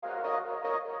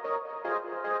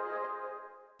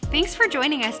Thanks for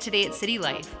joining us today at City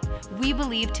Life. We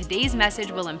believe today's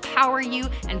message will empower you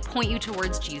and point you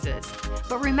towards Jesus.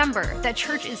 But remember that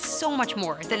church is so much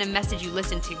more than a message you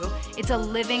listen to. It's a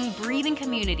living, breathing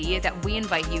community that we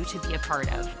invite you to be a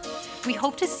part of. We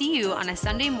hope to see you on a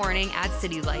Sunday morning at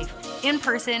City Life, in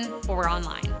person or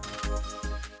online.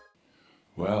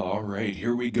 Well, all right,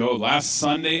 here we go. Last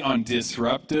Sunday on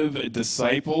Disruptive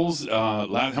Disciples. How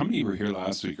many were here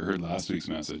last week or heard last week's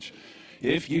message?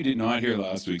 If you did not hear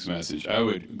last week's message, I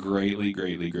would greatly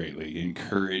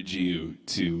encourage you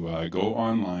to go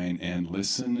online and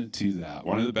listen to that.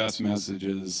 One of the best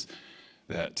messages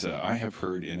that I have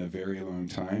heard in a very long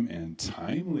time, and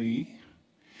timely.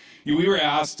 We were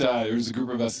asked, there was a group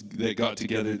of us that got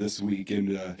together this week,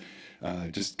 and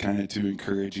just kind of to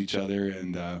encourage each other.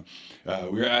 And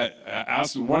we were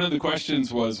asked, one of the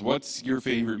questions was, what's your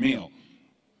favorite meal?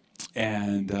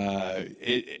 And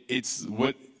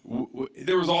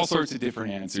there was all sorts of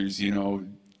different answers. You know,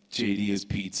 JD is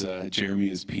pizza,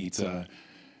 Jeremy is pizza.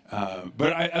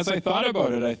 But as I thought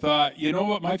about it, I thought, you know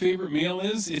what my favorite meal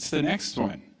is? It's the next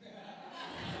one.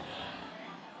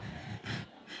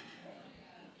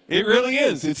 It really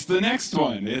is. It's the next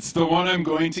one. It's the one I'm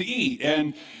going to eat.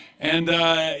 And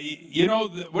you know,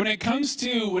 when it comes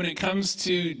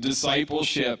to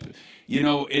discipleship, you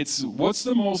know, it's what's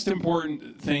the most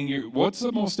important thing? What's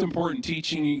the most important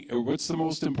teaching, or what's the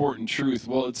most important truth?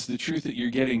 Well, it's the truth that you're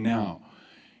getting now.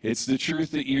 It's the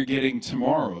truth that you're getting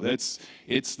tomorrow. It's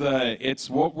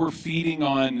what we're feeding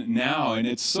on now, and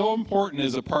it's so important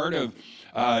as a part of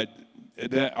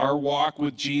that our walk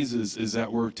with Jesus is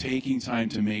that we're taking time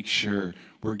to make sure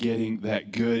we're getting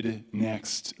that good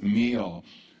next meal.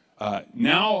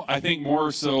 Now, I think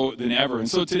more so than ever. And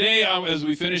so today, as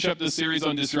we finish up this series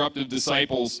on Disruptive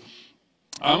Disciples,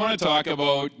 I want to talk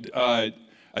about a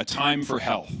time for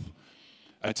health.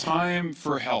 A time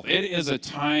for health. It is a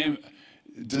time,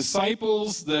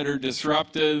 disciples that are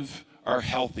disruptive are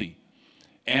healthy.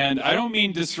 And I don't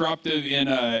mean disruptive in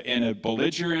a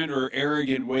belligerent or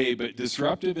arrogant way, but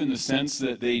disruptive in the sense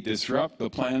that they disrupt the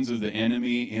plans of the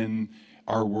enemy in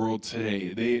our world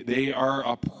today. They are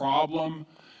a problem.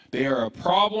 They are a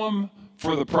problem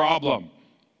for the problem.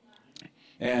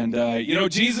 And, you know,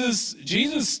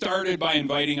 Jesus started by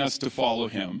inviting us to follow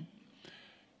him.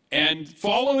 And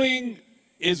following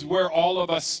is where all of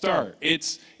us start.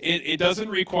 It doesn't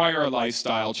require a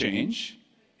lifestyle change.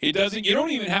 You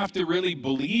don't even have to really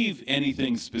believe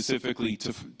anything specifically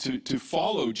to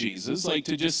follow Jesus. Like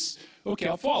to just, okay,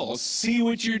 I'll follow. I'll see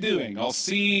what you're doing. I'll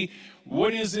see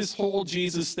what is this whole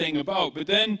Jesus thing about. But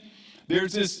then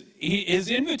there's this, his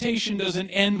invitation doesn't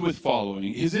end with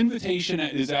following. His invitation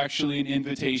is actually an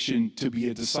invitation to be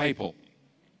a disciple.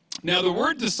 Now, the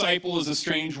word disciple is a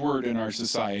strange word in our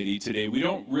society today. We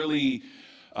don't really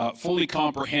fully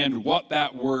comprehend what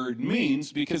that word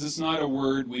means because it's not a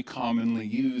word we commonly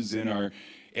use in our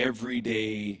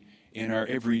everyday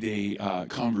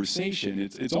conversation.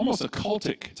 It's almost a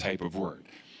cultic type of word.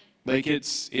 Like it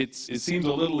seems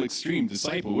a little extreme.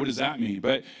 Disciple, what does that mean?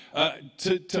 But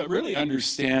to really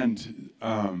understand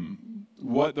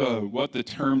what the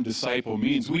term disciple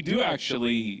means, we do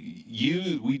actually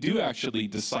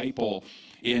disciple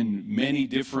in many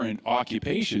different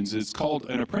occupations. It's called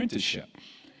an apprenticeship,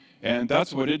 and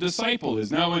that's what a disciple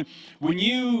is. Now, when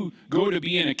you go to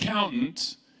be an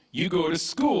accountant, you go to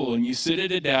school and you sit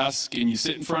at a desk and you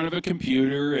sit in front of a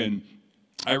computer. And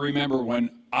I remember when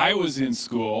I was in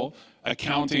school,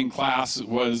 accounting class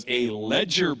was a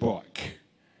ledger book.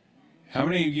 How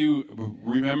many of you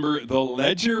remember the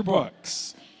ledger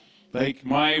books? Like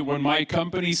when my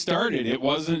company started, it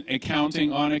wasn't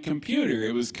accounting on a computer.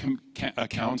 It was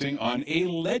accounting on a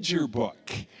ledger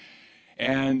book.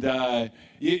 And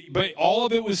but all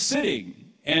of it was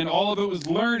sitting, and all of it was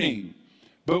learning.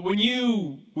 But when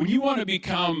you want to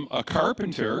become a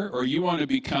carpenter, or you want to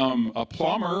become a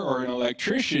plumber or an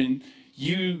electrician,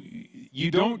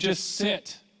 you don't just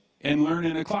sit and learn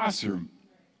in a classroom.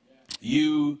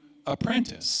 You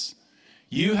apprentice.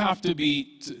 You have to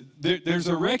be, there's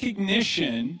a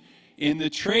recognition in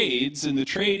the trades, in the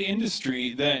trade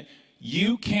industry, that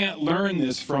you can't learn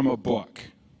this from a book.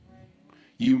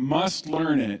 You must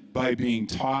learn it by being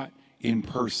taught in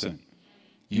person.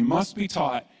 You must be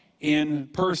taught in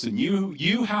person.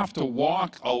 You have to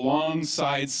walk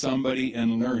alongside somebody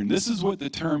and learn. This is what the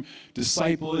term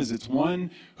disciple is. It's one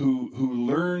who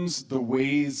learns the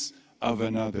ways of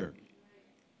another.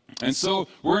 And so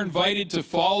we're invited to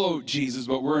follow Jesus,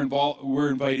 but we're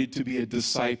invited to be a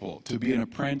disciple, to be an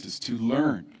apprentice, to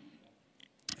learn.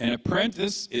 An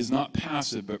apprentice is not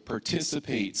passive, but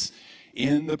participates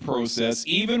in the process,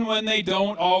 even when they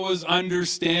don't always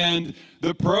understand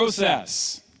the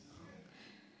process.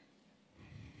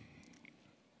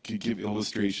 could give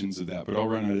illustrations of that, but I'll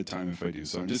run out of time if I do,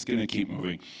 so I'm just going to keep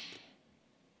moving.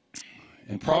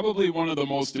 And probably one of the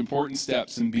most important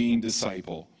steps in being a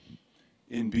disciple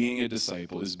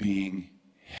is being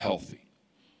healthy.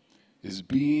 Is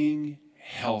being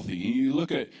healthy. And you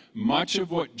look at much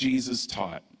of what Jesus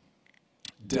taught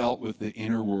dealt with the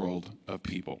inner world of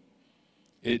people.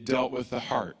 It dealt with the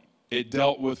heart. It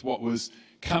dealt with what was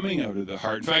coming out of the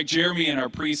heart. In fact, Jeremy, in our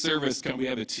pre-service, we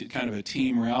have kind of a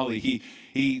team rally.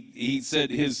 He said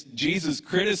Jesus'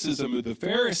 criticism of the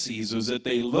Pharisees was that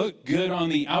they looked good on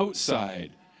the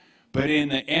outside, but on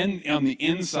the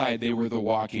inside, they were the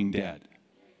walking dead.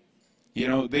 You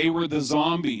know, they were the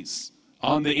zombies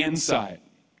on the inside.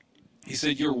 He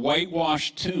said, you're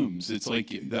whitewashed tombs. It's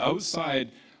like the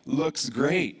outside looks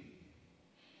great.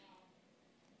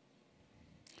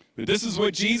 But this is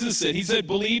what Jesus said. He said,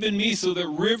 believe in me so that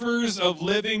rivers of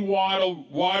living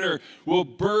water will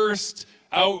burst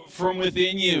out from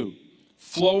within you,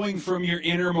 flowing from your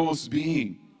innermost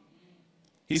being.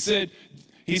 He said,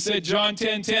 John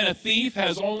 10:10, a thief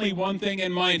has only one thing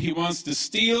in mind. He wants to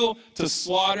steal, to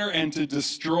slaughter, and to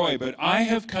destroy. But I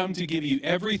have come to give you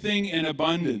everything in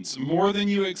abundance, more than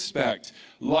you expect,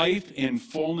 life in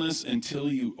fullness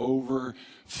until you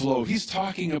overflow. He's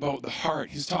talking about the heart.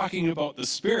 He's talking about the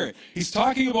spirit. He's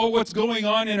talking about what's going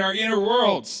on in our inner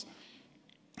worlds.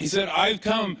 He said, I've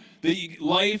come that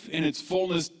life in its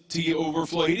fullness to you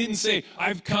overflow. He didn't say,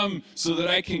 I've come so that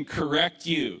I can correct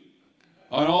you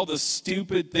on all the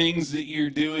stupid things that you're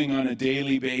doing on a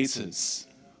daily basis.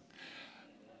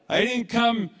 I didn't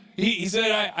come, he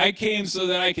said, I came so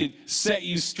that I could set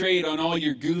you straight on all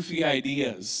your goofy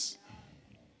ideas.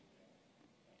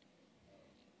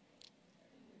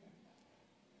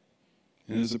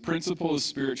 And as a principle of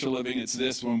spiritual living, it's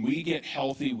this: when we get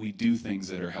healthy, we do things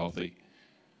that are healthy.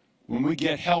 When we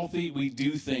get healthy, we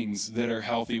do things that are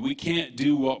healthy. We can't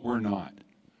do what we're not.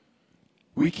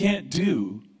 We can't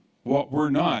do what we're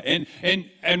not. And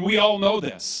we all know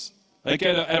this. Like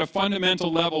at a fundamental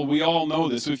level, we all know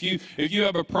this. If you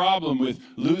have a problem with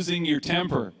losing your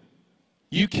temper,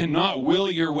 you cannot will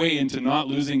your way into not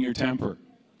losing your temper.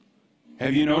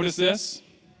 Have you noticed this?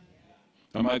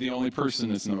 Am I the only person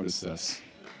that's noticed this?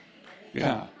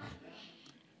 Yeah.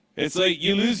 It's like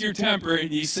you lose your temper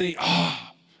and you say,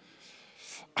 I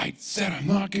said I'm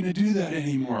not going to do that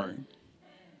anymore.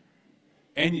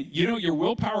 And you know, your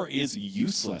willpower is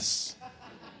useless.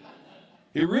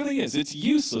 It really is. It's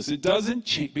useless. It doesn't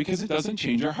change because it doesn't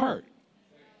change our heart.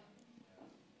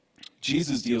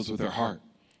 Jesus deals with our heart.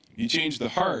 If you change the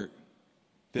heart,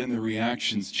 then the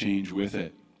reactions change with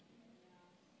it.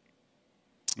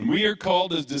 And we are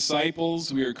called as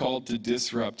disciples, we are called to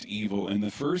disrupt evil. And the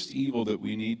first evil that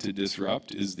we need to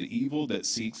disrupt is the evil that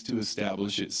seeks to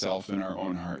establish itself in our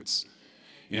own hearts,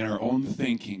 in our own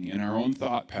thinking, in our own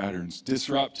thought patterns. It's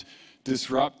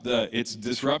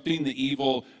disrupting the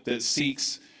evil that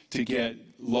seeks to get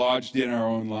lodged in our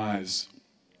own lives.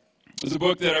 There's a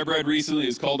book that I've read recently.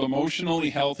 It's called Emotionally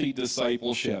Healthy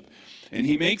Discipleship. And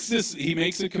he makes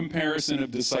a comparison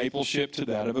of discipleship to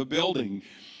that of a building.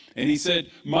 And he said,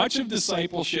 much of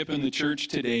discipleship in the church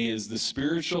today is the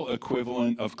spiritual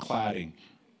equivalent of cladding.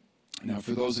 Now,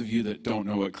 for those of you that don't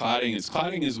know what cladding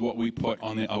is what we put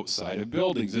on the outside of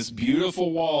buildings. This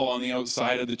beautiful wall on the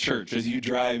outside of the church as you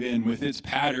drive in with its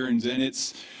patterns and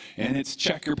its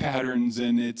checker patterns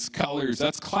and its colors.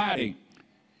 That's cladding.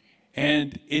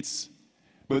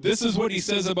 But this is what he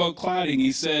says about cladding.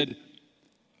 He said,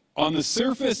 on the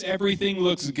surface, everything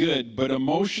looks good, but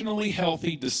emotionally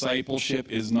healthy discipleship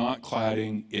is not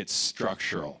cladding, it's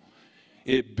structural.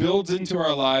 It builds into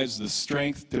our lives the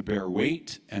strength to bear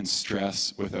weight and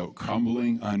stress without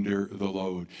crumbling under the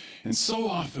load. And so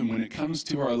often when it comes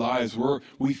to our lives,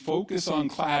 we focus on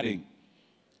cladding.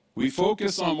 We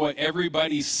focus on what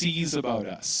everybody sees about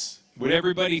us, what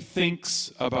everybody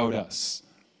thinks about us.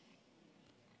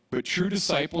 But true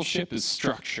discipleship is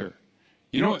structure.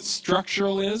 You know what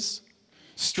structural is?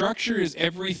 Structure is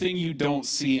everything you don't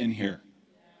see in here.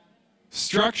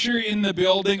 Structure in the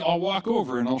building, I'll walk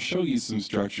over and I'll show you some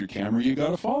structure. Camera, you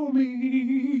gotta follow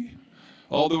me.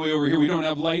 All the way over here. We don't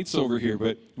have lights over here,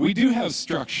 but we do have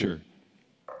structure.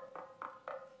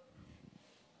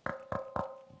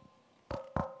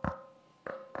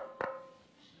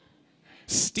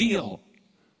 Steel.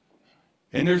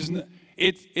 And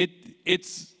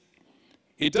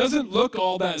it doesn't look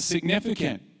all that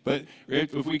significant, but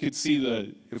if we could see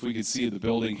the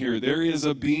building here, there is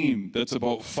a beam that's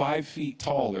about 5 feet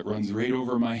tall that runs right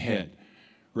over my head,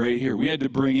 right here. We had to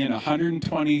bring in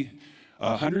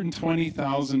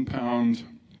 120,000 pound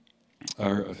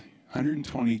or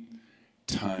 120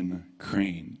 ton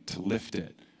crane to lift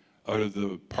it out of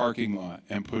the parking lot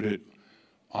and put it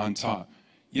on top.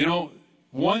 You know,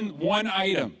 one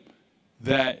item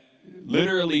that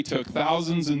literally took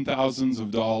thousands and thousands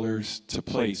of dollars to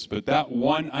place, but that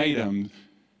one item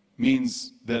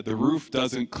means that the roof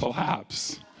doesn't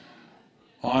collapse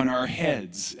on our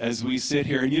heads as we sit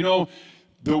here. And you know,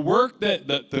 the work that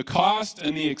the cost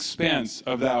and the expense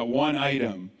of that one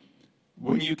item,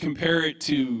 when you compare it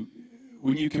to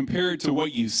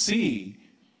what you see,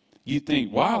 you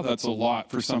think, wow, that's a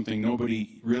lot for something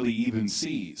nobody really even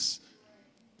sees.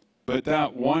 But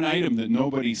that one item that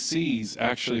nobody sees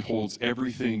actually holds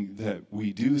everything that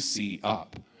we do see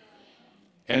up.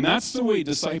 And that's the way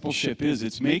discipleship is.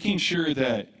 It's making sure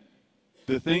that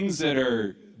the things that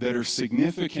are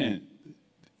significant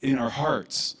in our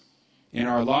hearts, in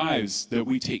our lives, that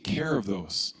we take care of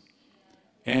those.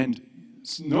 And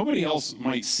nobody else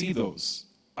might see those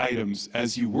items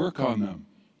as you work on them.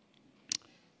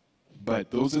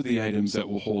 But those are the items that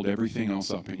will hold everything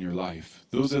else up in your life.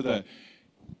 Those are the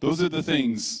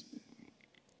things.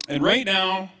 And right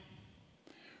now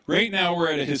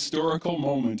we're at a historical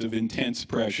moment of intense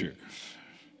pressure.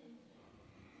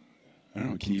 I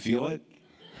don't know, can you feel it?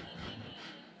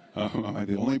 Am I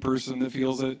the only person that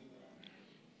feels it?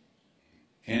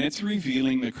 And it's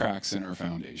revealing the cracks in our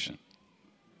foundation.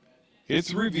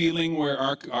 It's revealing where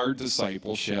our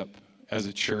discipleship as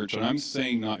a church, and I'm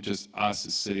saying not just us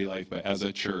as City Life, but as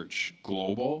a church,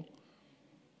 global,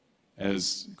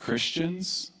 as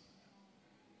Christians,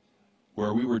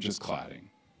 where we were just cladding.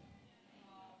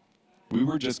 We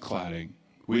were just cladding.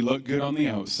 We look good on the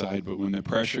outside, but when the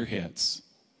pressure hits,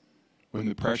 it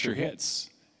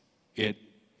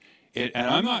and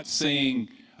I'm saying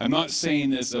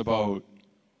this about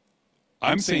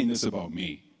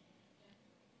me.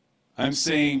 I'm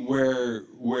saying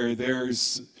where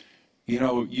there's, you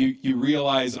know, you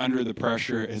realize under the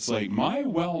pressure, it's like, my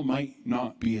well might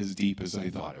not be as deep as I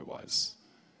thought it was.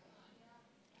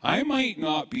 I might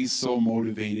not be so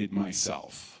motivated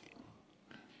myself.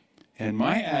 And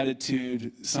my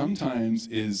attitude sometimes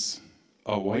is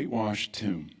a whitewashed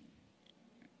tomb.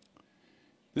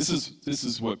 This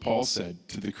is what Paul said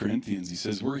to the Corinthians. He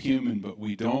says, we're human, but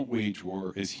we don't wage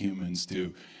war as humans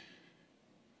do.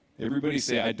 Everybody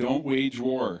say, I don't wage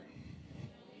war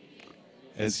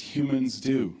as humans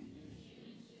do.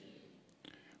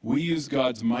 We use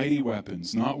God's mighty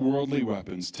weapons, not worldly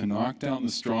weapons, to knock down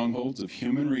the strongholds of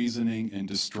human reasoning and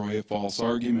destroy false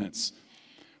arguments.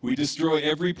 We destroy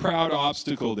every proud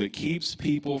obstacle that keeps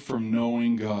people from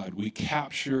knowing God. We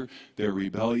capture their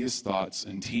rebellious thoughts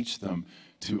and teach them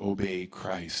to obey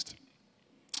Christ.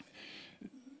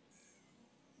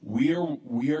 We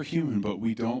are human, but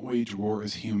we don't wage war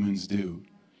as humans do.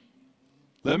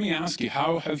 Let me ask you,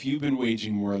 how have you been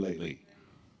waging war lately?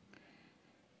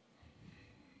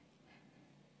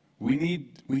 We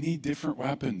need different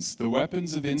weapons. The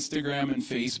weapons of Instagram and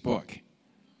Facebook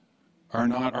are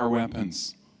not our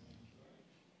weapons.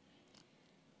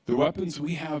 The weapons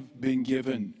we have been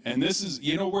given, and this is,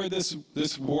 you know where this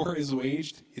war is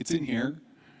waged? It's in here.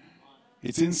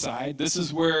 It's inside. This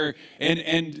is where,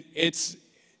 and it's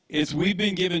we've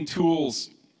been given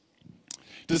tools.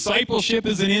 Discipleship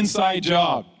is an inside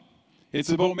job. It's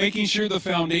about making sure the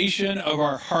foundation of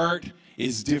our heart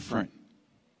is different.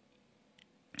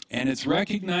 And it's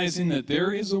recognizing that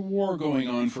there is a war going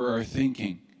on for our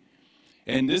thinking.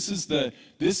 And this is the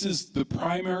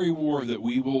primary war that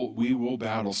we will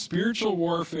battle. Spiritual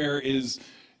warfare is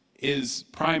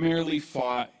primarily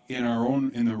fought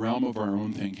in the realm of our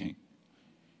own thinking.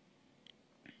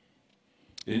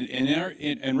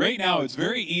 And right now, it's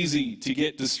very easy to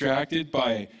get distracted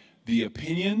by the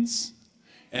opinions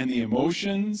and the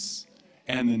emotions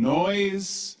and the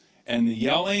noise and the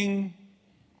yelling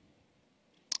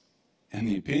and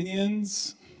the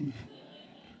opinions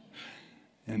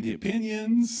and the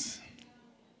opinions.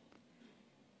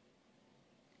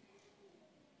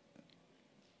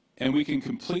 And we can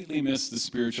completely miss the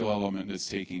spiritual element that's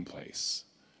taking place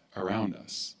around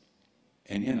us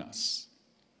and in us.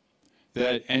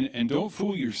 And don't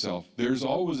fool yourself. There's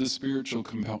always a spiritual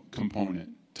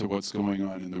component to what's going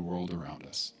on in the world around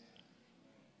us.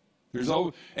 There's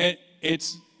always, and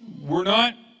we're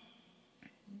not.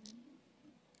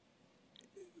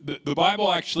 The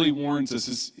Bible actually warns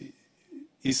us.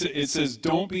 It says,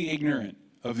 "Don't be ignorant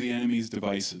of the enemy's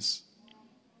devices.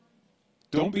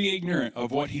 Don't be ignorant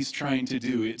of what he's trying to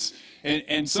do."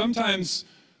 And sometimes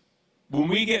when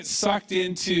we get sucked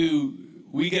into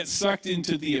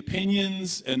the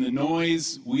opinions and the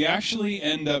noise, we actually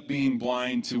end up being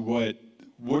blind to what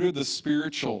are the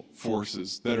spiritual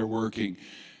forces that are working.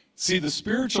 See, the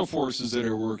spiritual forces that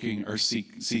are working are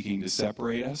seeking to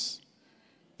separate us.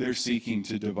 they're seeking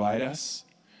to divide us.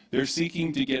 They're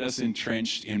seeking to get us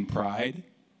entrenched in pride,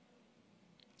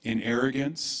 in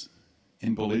arrogance,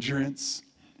 in belligerence.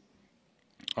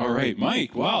 All right,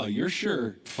 Mike, wow, you're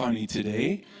sure funny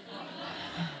today.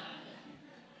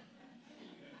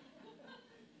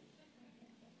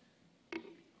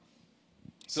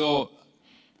 So,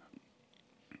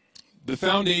 the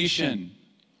foundation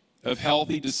of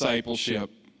healthy discipleship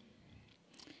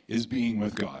is being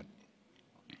with God.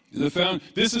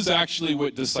 This is actually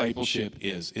what discipleship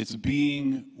is. It's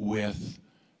being with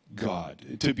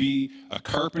God. To be a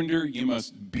carpenter, you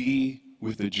must be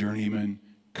with a journeyman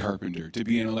carpenter. To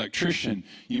be an electrician,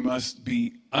 you must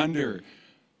be under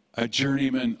a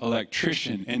journeyman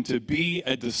electrician. And to be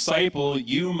a disciple,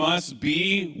 you must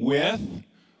be with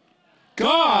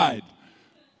God.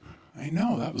 I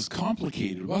know, that was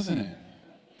complicated, wasn't it?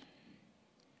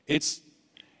 It's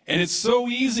so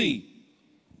easy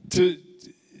to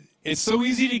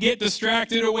get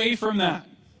distracted away from that.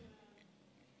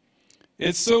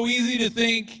 It's so easy to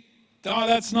think, oh,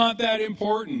 that's not that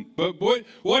important. But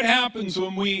what happens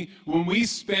when we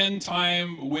spend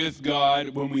time with God,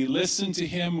 when we listen to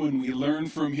Him, when we learn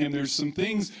from Him? There's some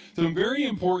very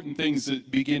important things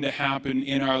that begin to happen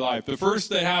in our life. The first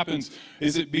that happens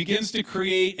is it begins to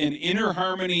create an inner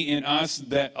harmony in us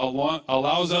that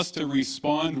allows us to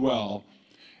respond well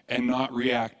and not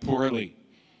react poorly.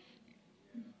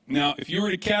 Now, if you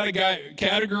were to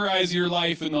categorize your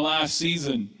life in the last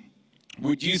season,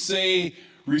 would you say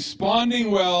responding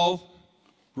well,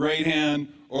 right hand,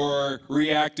 or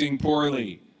reacting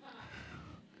poorly?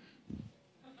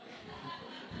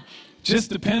 Just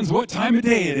depends what time of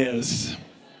day it is.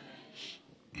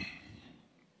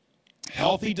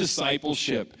 Healthy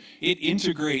discipleship, it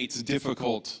integrates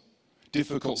difficult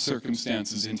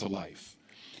circumstances into life.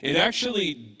 It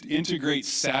actually integrates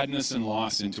sadness and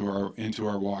loss into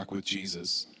our walk with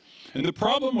Jesus. And the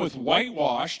problem with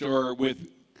whitewashed or with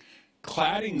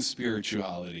cladding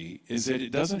spirituality is that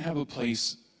it doesn't have a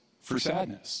place for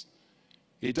sadness.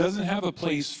 It doesn't have a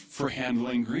place for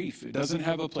handling grief. It doesn't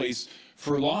have a place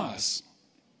for loss.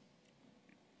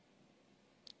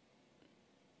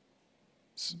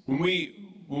 When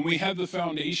we have the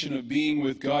foundation of being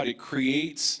with God,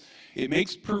 it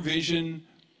makes provision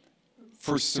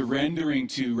for surrendering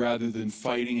to rather than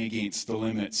fighting against the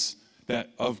limits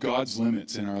of God's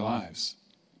limits in our lives.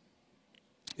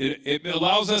 It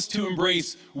allows us to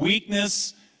embrace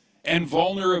weakness and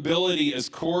vulnerability as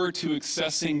core to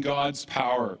accessing God's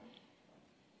power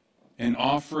and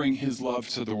offering His love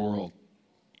to the world.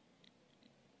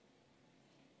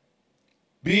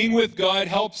 Being with God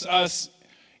helps us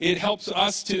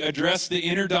to address the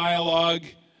inner dialogue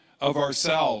of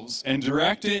ourselves and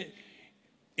direct it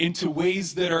into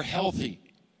ways that are healthy.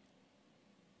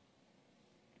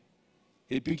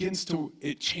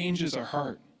 It changes our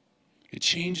heart. It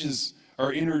changes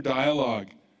our inner dialogue.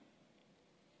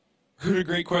 I heard a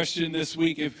great question this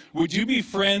week. Would you be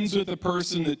friends with a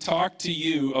person that talked to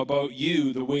you about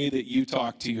you the way that you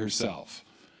talk to yourself?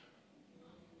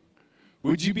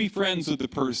 Would you be friends with the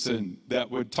person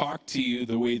that would talk to you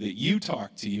the way that you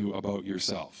talk to you about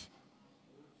yourself?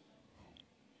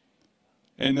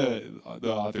 And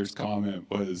the author's comment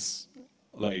was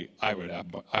like, I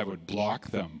would block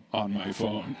them on my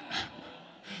phone.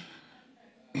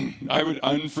 I would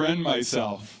unfriend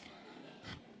myself,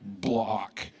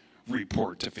 block,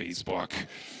 report to Facebook.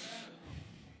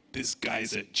 This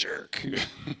guy's a jerk.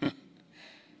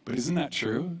 But isn't that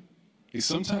true?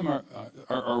 Sometimes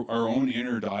our own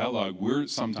inner dialogue, we're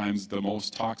sometimes the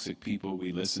most toxic people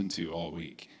we listen to all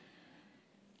week.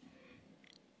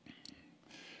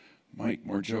 Mike,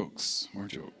 more jokes, more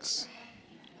jokes.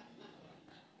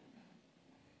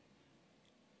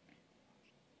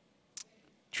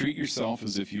 Treat yourself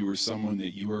as if you were someone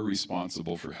that you are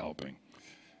responsible for helping.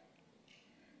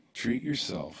 Treat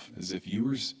yourself as if you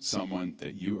were someone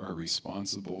that you are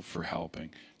responsible for helping.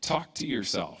 Talk to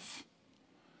yourself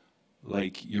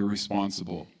like you're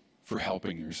responsible for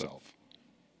helping yourself.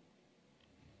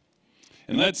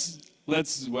 And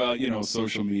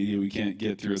social media, we can't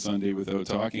get through a Sunday without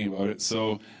talking about it.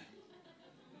 So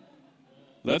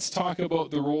let's talk about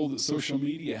the role that social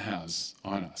media has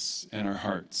on us and our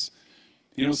hearts.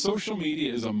 Social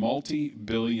media is a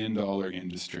multi-billion-dollar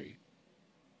industry,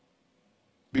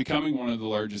 becoming one of the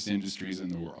largest industries in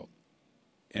the world.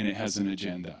 And it has an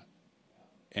agenda.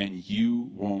 And you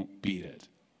won't beat it.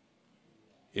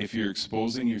 If you're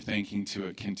exposing your thinking to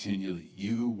it continually,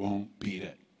 you won't beat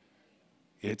it.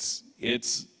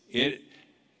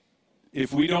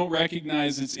 If we don't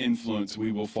recognize its influence,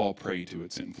 we will fall prey to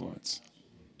its influence.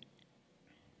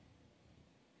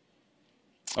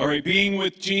 All right, being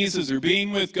with Jesus or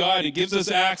being with God, it gives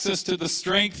us access to the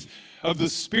strength of the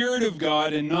Spirit of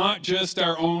God and not just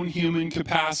our own human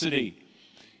capacity.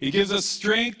 It gives us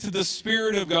strength to the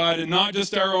Spirit of God and not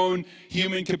just our own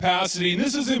human capacity. And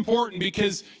this is important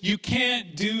because you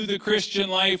can't do the Christian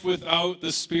life without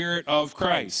the Spirit of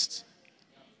Christ.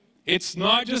 It's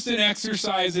not just an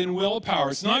exercise in willpower.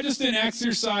 It's not just an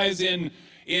exercise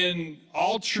in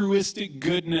altruistic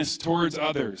goodness towards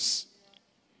others.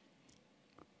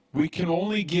 We can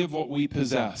only give what we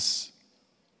possess.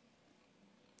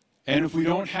 And if we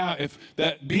don't have, if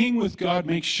that being with God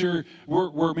makes sure,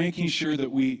 we're making sure that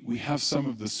we have some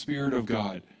of the Spirit of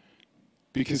God.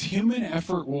 Because human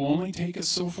effort will only take us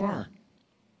so far.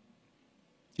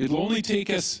 It'll only take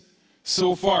us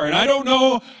so far. And I don't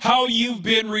know how you've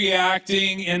been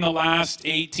reacting in the last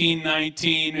 18,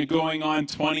 19, going on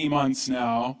 20 months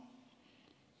now.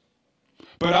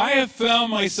 But I have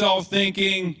found myself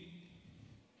thinking,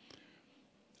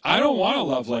 I don't want to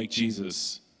love like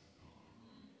Jesus.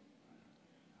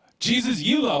 Jesus,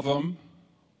 you love him.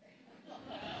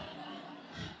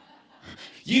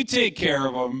 You take care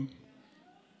of him.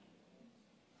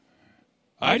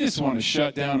 I just want to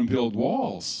shut down and build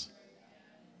walls.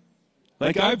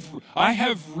 Like I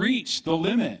have reached the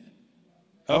limit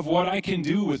of what I can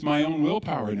do with my own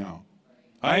willpower now.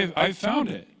 I've found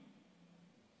it.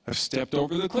 I've stepped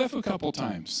over the cliff a couple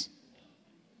times.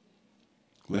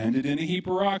 Landed in a heap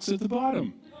of rocks at the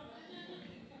bottom.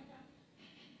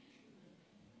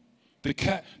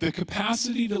 The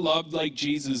capacity to love like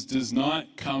Jesus does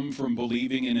not come from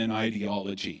believing in an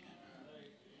ideology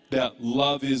that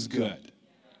love is good.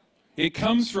 It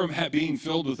comes from being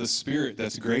filled with a spirit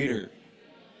that's greater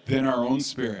than our own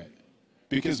spirit.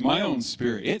 Because my own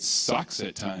spirit, it sucks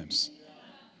at times.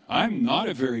 I'm not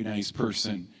a very nice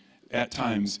person at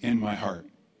times in my heart.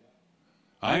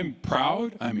 I'm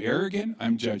proud, I'm arrogant,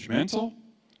 I'm judgmental.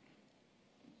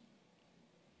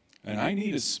 And I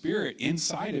need a spirit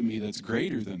inside of me that's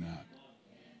greater than that.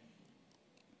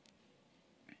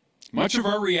 Much of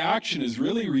our reaction is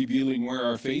really revealing where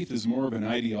our faith is more of an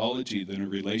ideology than a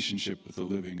relationship with the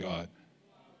living God.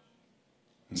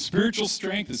 And spiritual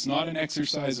strength is not an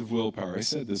exercise of willpower. I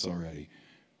said this already.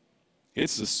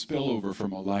 It's the spillover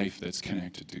from a life that's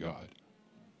connected to God.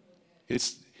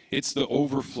 It's the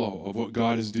overflow of what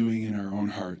God is doing in our own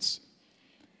hearts.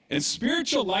 And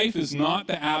spiritual life is not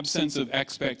the absence of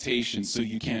expectations so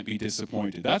you can't be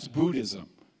disappointed. That's Buddhism,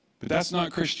 but that's not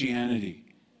Christianity.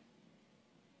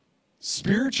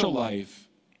 Spiritual life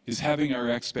is having our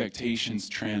expectations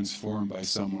transformed by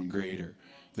someone greater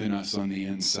than us on the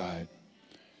inside,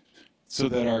 so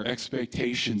that our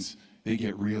expectations, they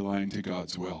get realigned to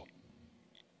God's will.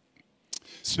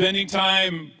 Spending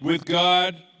time with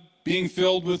God, being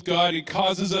filled with God, it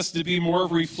causes us to be more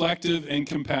reflective and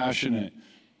compassionate.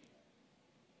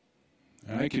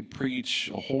 And I could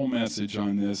preach a whole message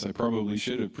on this. I probably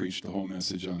should have preached a whole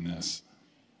message on this.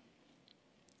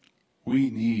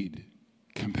 We need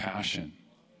compassion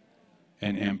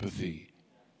and empathy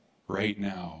right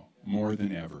now more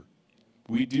than ever.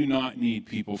 We do not need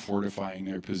people fortifying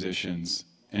their positions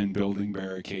and building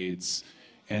barricades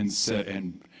and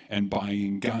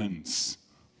buying guns.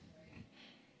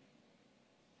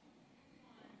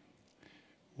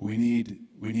 We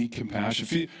need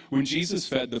compassion. When Jesus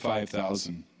fed the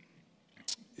 5,000,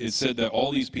 it said that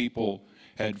all these people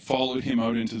had followed him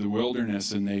out into the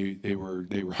wilderness, and they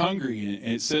were hungry.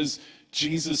 And it says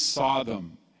Jesus saw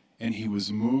them, and he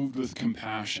was moved with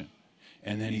compassion.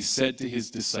 And then he said to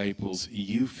his disciples,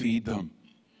 "You feed them."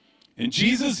 And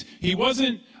Jesus, he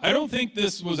wasn't. I don't think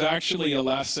this was actually a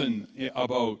lesson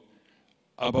about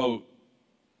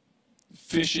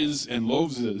fishes and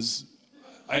loaveses.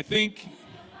 I think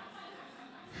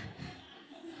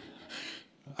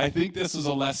this is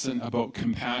a lesson about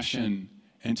compassion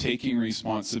and taking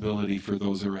responsibility for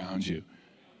those around you.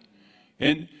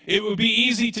 And it would be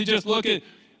easy to just look at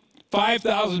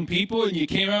 5,000 people and you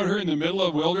came out here in the middle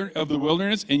of the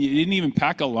wilderness and you didn't even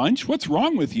pack a lunch. What's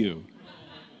wrong with you?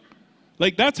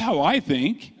 Like, that's how I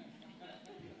think.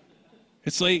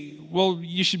 It's like, well,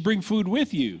 you should bring food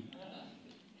with you.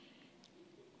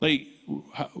 Like,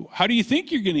 how do you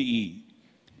think you're going to eat?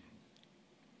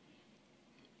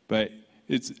 But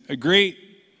it's a great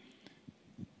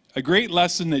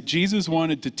lesson that Jesus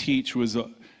wanted to teach was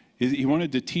he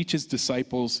wanted to teach his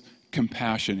disciples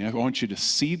compassion. I want you to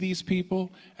see these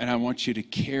people, and I want you to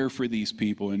care for these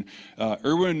people. And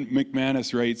Erwin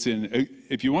McManus writes in,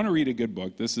 if you want to read a good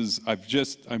book,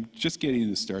 I'm just getting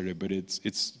this started, but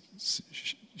it's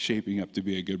shaping up to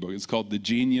be a good book. It's called The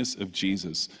Genius of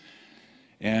Jesus.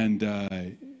 And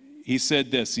he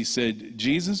said this. He said,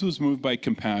 Jesus was moved by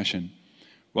compassion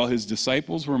while his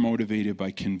disciples were motivated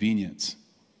by convenience.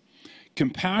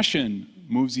 Compassion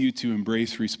moves you to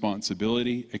embrace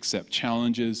responsibility, accept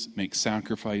challenges, make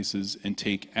sacrifices, and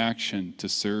take action to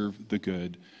serve the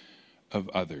good of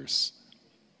others.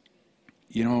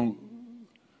 You know,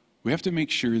 we have to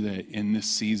make sure that in this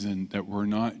season that we're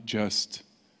not just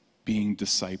being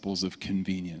disciples of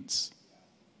convenience.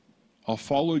 I'll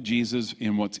follow Jesus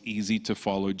in what's easy to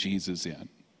follow Jesus in.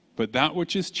 But that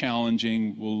which is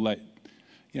challenging, we'll let,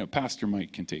 Pastor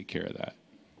Mike can take care of that.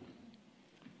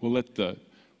 We'll let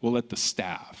the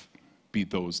staff be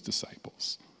those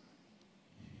disciples.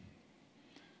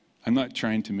 I'm not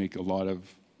trying to make a lot of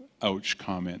ouch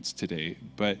comments today,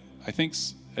 but I think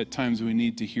at times we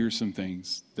need to hear some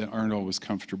things that aren't always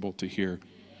comfortable to hear.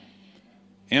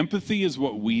 Empathy is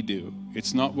what we do.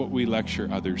 It's not what we lecture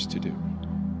others to do.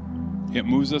 It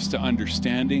moves us to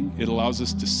understanding. It allows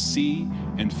us to see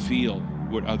and feel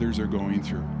what others are going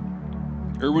through.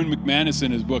 Erwin McManus,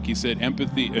 in his book, he said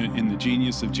empathy, in The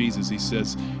Genius of Jesus, he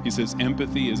says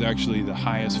empathy is actually the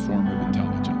highest form of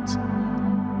intelligence.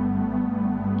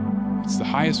 It's the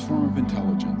highest form of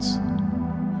intelligence.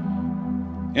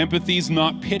 Empathy is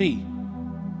not pity.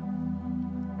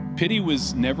 Pity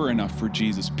was never enough for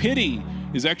Jesus. Pity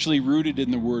is actually rooted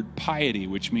in the word piety,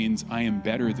 which means I am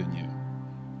better than you.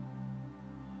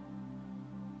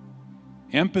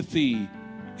 Empathy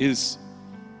is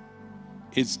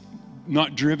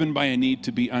not driven by a need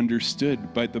to be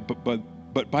understood,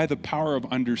 but by the power of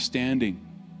understanding.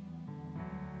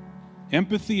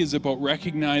 Empathy is about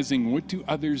recognizing what do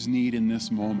others need in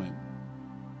this moment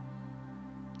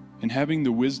and having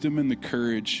the wisdom and the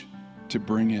courage to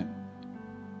bring it.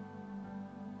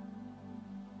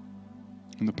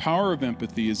 And the power of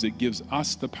empathy is it gives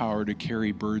us the power to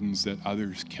carry burdens that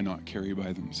others cannot carry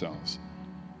by themselves.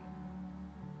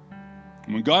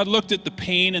 And when God looked at the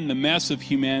pain and the mess of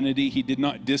humanity, he did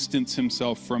not distance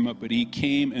himself from it, but he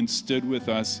came and stood with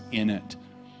us in it.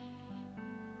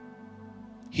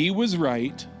 He was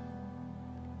right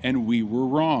and we were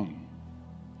wrong,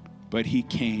 but he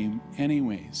came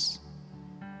anyways.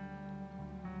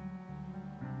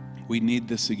 We need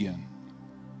this again.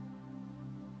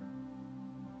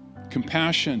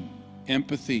 Compassion,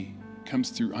 empathy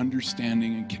comes through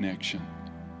understanding and connection.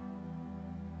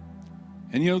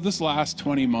 And this last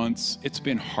 20 months, it's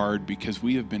been hard because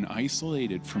we have been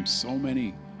isolated from so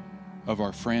many of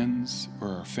our friends or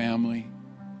our family.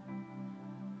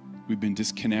 We've been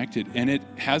disconnected, and it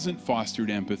hasn't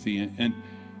fostered empathy,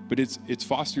 but it's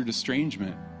fostered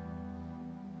estrangement.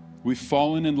 We've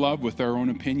fallen in love with our own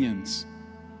opinions.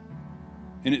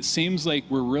 And it seems like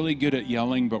we're really good at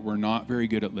yelling, but we're not very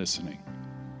good at listening.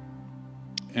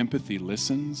 Empathy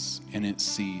listens and it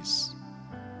sees.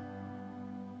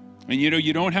 And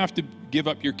you don't have to give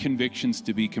up your convictions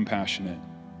to be compassionate.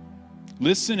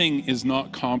 Listening is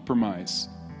not compromise.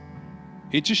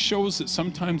 It just shows that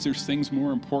sometimes there's things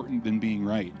more important than being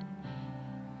right.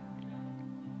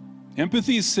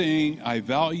 Empathy is saying, I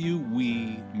value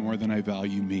we more than I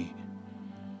value me.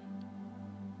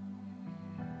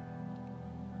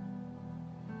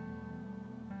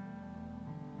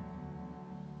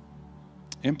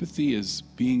 Empathy is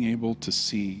being able to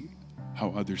see how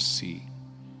others see.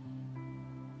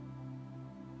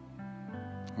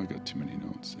 I got too many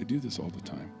notes. I do this all the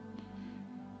time.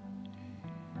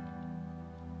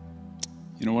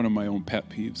 One of my own pet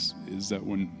peeves is that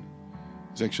when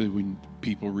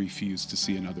people refuse to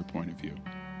see another point of view.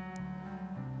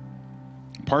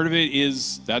 Part of it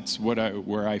is that's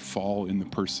where I fall in the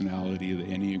personality of the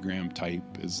Enneagram type,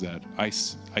 is that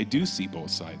I do see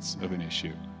both sides of an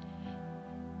issue.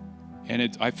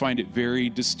 And I find it very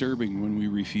disturbing when we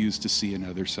refuse to see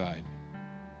another side.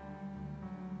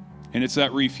 And it's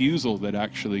that refusal that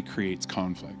actually creates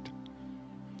conflict.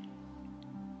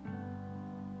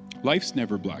 Life's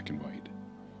never black and white.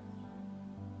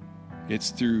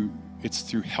 It's through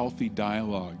healthy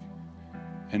dialogue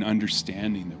and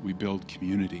understanding that we build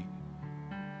community.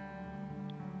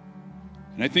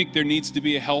 And I think there needs to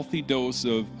be a healthy dose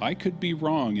of, I could be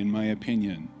wrong in my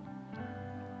opinion,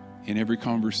 in every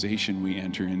conversation we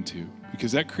enter into,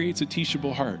 because that creates a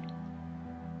teachable heart.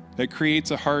 That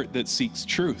creates a heart that seeks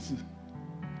truth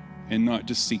and not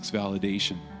just seeks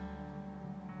validation.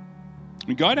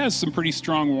 And God has some pretty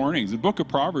strong warnings. The book of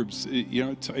Proverbs,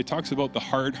 it talks about the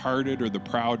hard-hearted or the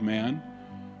proud man.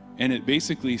 And it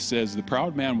basically says the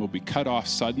proud man will be cut off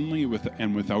suddenly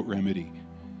and without remedy.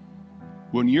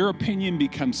 When your opinion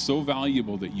becomes so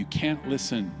valuable that you can't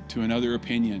listen to another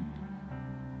opinion,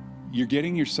 you're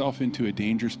getting yourself into a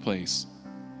dangerous place.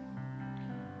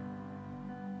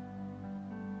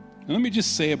 And let me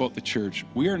just say about the church,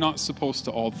 we are not supposed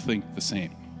to all think the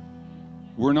same.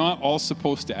 we're not all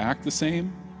supposed to act the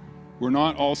same. We're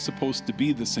not all supposed to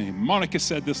be the same. Monica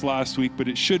said this last week, but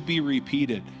it should be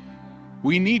repeated.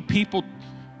 We need people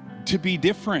to be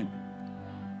different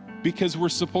because we're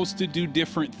supposed to do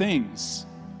different things.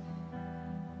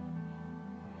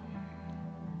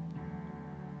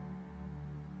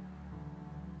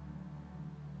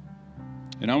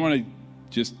 And I want to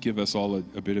just give us all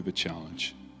a bit of a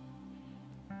challenge.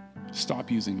 Stop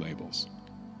using labels.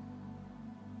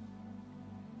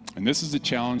 And this is a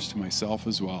challenge to myself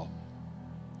as well.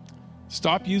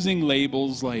 Stop using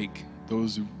labels like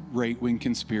those right-wing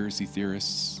conspiracy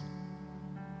theorists,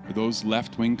 or those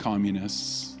left-wing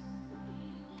communists,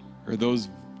 or those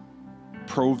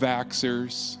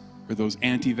pro-vaxxers, or those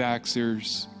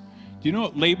anti-vaxxers. Do you know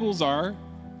what labels are?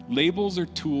 Labels are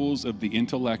tools of the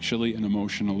intellectually and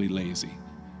emotionally lazy.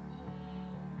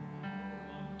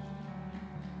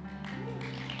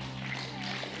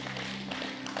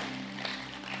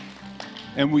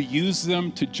 And we use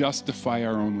them to justify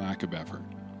our own lack of effort.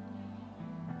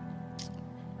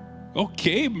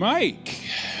 Okay, Mike.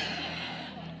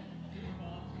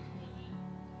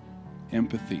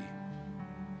 Empathy.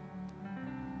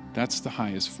 That's the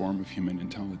highest form of human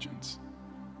intelligence.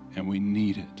 And we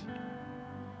need it.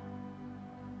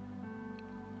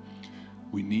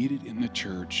 We need it in the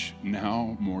church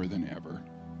now more than ever.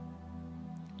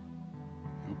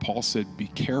 Paul said, be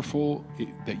careful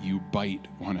that you bite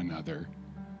one another,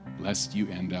 lest you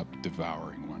end up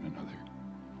devouring one another.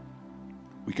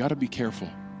 We got to be careful.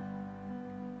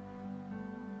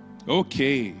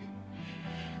 Okay,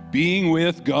 being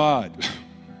with God.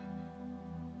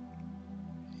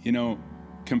 You know,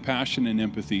 compassion and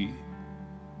empathy,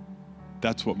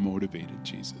 that's what motivated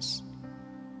Jesus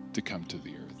to come to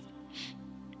the earth.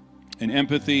 And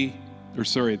empathy,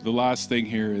 the last thing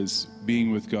here is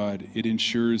being with God. It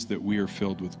ensures that we are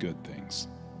filled with good things.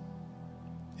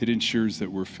 It ensures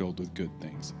that we're filled with good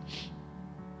things.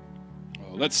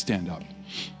 Well, let's stand up.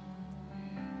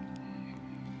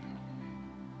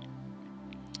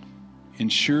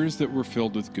 Ensures that we're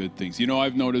filled with good things. You know,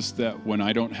 I've noticed that when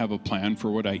I don't have a plan for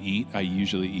what I eat, I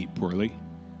usually eat poorly.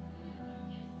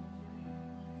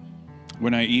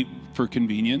 When I eat for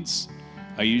convenience,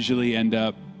 I usually end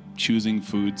up choosing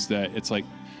foods that it's like,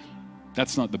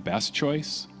 that's not the best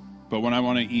choice. But when I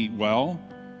want to eat well,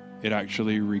 it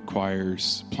actually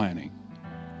requires planning.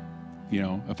 You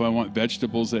know, if I want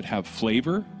vegetables that have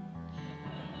flavor,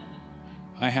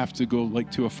 I have to go like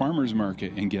to a farmer's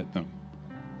market and get them.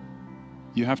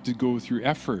 You have to go through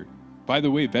effort. By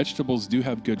the way, vegetables do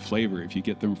have good flavor if you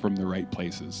get them from the right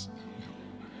places.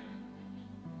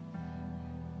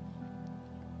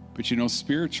 But you know,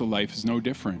 spiritual life is no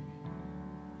different.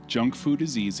 Junk food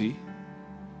is easy.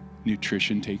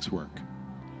 Nutrition takes work.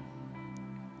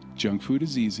 Junk food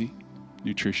is easy.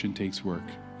 Nutrition takes work.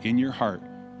 In your heart,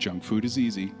 junk food is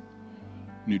easy.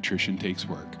 Nutrition takes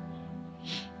work.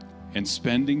 And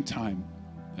spending time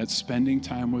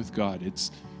with God.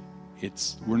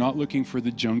 We're not looking for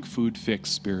the junk food fix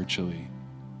spiritually.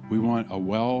 We want a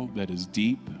well that is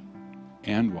deep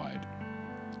and wide.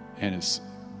 And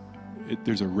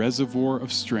there's a reservoir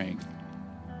of strength.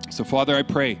 So Father, I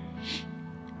pray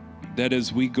that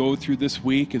as we go through this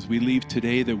week, as we leave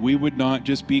today, that we would not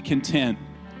just be content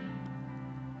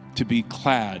to be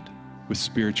clad with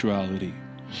spirituality,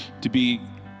 to be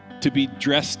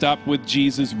dressed up with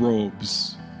Jesus'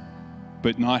 robes,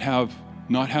 but not have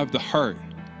the heart,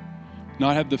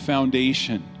 not have the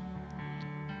foundation.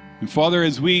 And Father,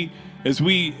 as we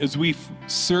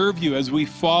serve you, as we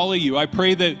follow you, I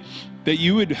pray that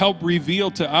you would help reveal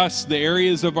to us the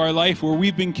areas of our life where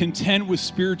we've been content with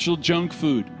spiritual junk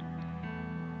food,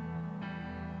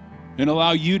 and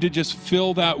allow you to just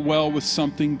fill that well with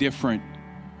something different.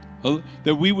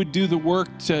 That we would do the work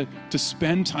to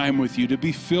spend time with you, to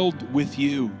be filled with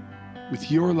you, with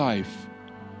your life.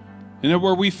 And then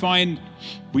where we find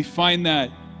that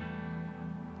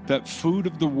food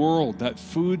of the world, that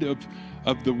food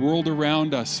of the world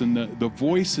around us, and the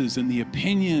voices and the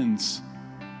opinions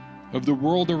of the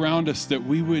world around us, that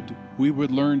we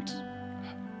would learn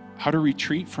how to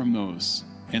retreat from those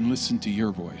and listen to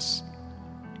your voice.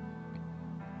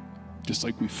 Just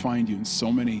like we find you in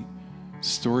so many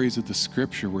stories of the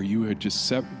scripture where you had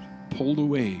just pulled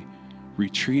away,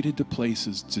 retreated to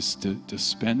places just to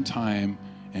spend time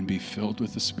and be filled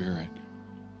with the Spirit.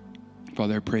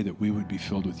 Father, I pray that we would be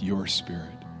filled with your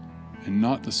Spirit, and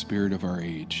not the spirit of our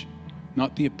age,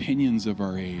 not the opinions of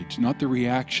our age, not the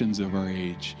reactions of our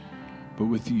age, but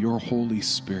with your Holy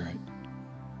Spirit,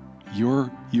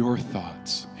 your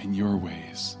thoughts and your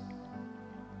ways.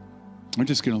 I'm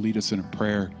just going to lead us in a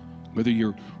prayer Whether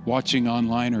you're watching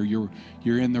online or you're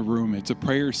in the room, it's a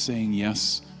prayer saying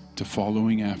yes to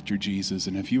following after Jesus.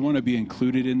 And if you want to be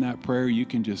included in that prayer, you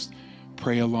can just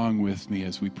pray along with me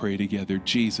as we pray together.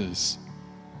 Jesus,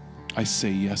 I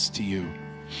say yes to you.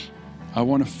 I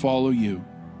want to follow you.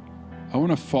 I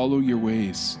want to follow your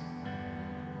ways.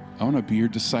 I want to be your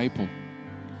disciple.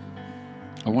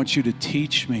 I want you to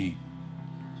teach me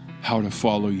how to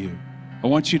follow you. I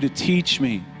want you to teach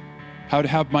me how to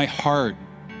have my heart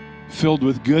filled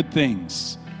with good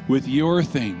things, with your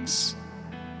things,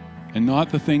 and not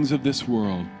the things of this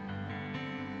world.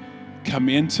 Come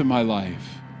into my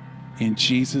life. In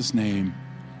Jesus' name,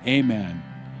 amen.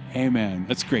 Amen.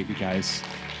 That's great, you guys.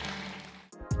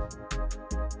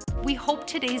 We hope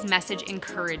today's message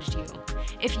encouraged you.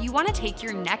 If you want to take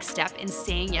your next step in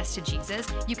saying yes to Jesus,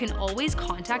 you can always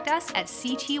contact us at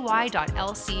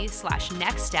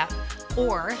cty.lc/nextstep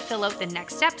or fill out the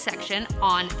next step section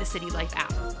on the City Life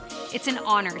app. It's an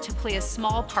honor to play a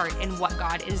small part in what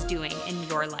God is doing in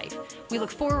your life. We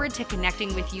look forward to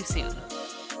connecting with you soon.